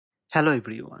Hello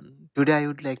everyone. Today I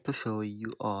would like to show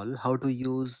you all how to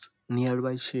use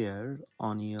nearby share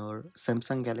on your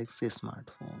Samsung Galaxy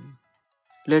smartphone.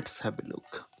 Let's have a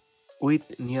look.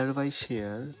 With nearby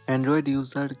share, Android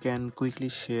user can quickly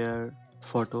share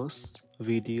photos,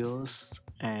 videos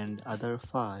and other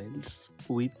files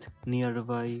with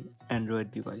nearby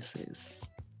Android devices.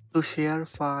 To share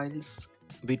files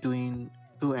between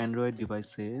two Android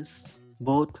devices,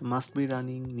 both must be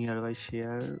running nearby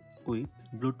share with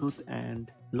Bluetooth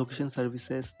and location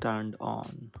services turned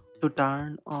on. To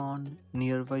turn on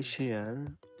nearby share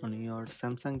on your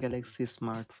Samsung Galaxy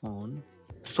smartphone,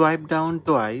 swipe down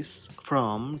twice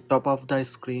from top of the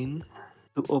screen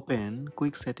to open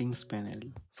quick settings panel.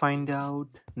 Find out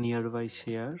nearby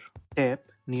share, tap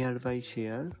nearby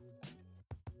share.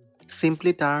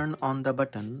 Simply turn on the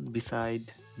button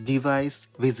beside device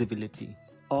visibility.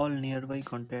 All nearby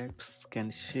contacts can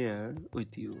share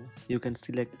with you. You can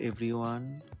select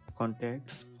everyone,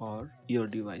 contacts or your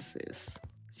devices.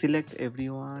 Select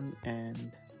everyone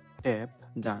and tap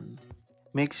done.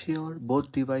 Make sure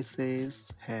both devices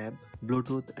have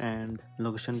Bluetooth and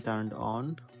location turned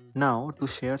on. Now to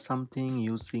share something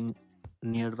using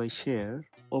nearby share,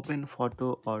 open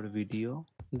photo or video,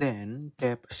 then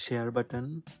tap share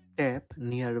button, tap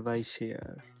nearby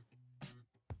share.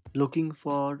 Looking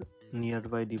for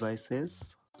nearby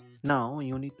devices. Now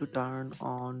you need to turn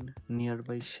on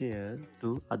nearby share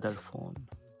to other phone.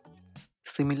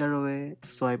 Similar way,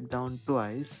 swipe down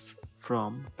twice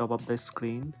from top of the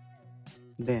screen,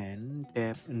 then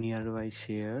tap nearby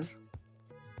share.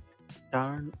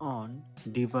 Turn on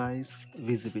device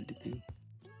visibility.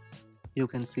 You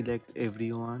can select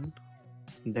everyone,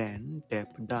 then tap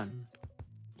done.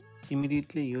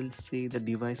 Immediately you will see the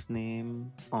device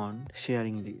name on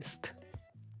sharing list.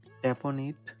 Tap on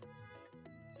it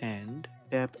and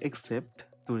tap accept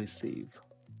to receive.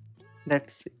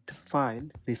 That's it, file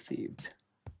received.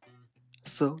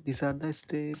 So these are the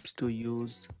steps to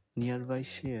use nearby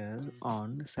share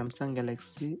on Samsung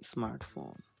Galaxy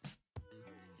smartphone.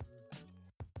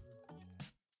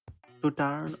 To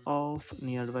turn off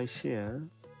nearby share,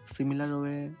 similar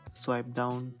way, swipe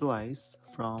down twice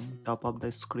from top of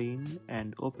the screen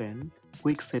and open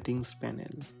quick settings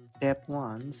panel. Tap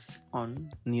once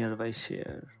on nearby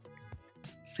share.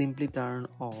 Simply turn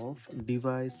off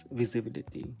device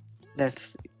visibility.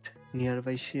 That's it.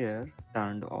 Nearby share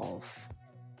turned off.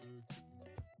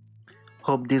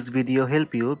 Hope this video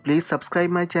helped you. Please subscribe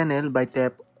my channel by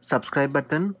tap subscribe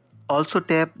button. Also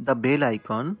tap the bell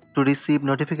icon to receive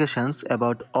notifications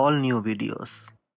about all new videos.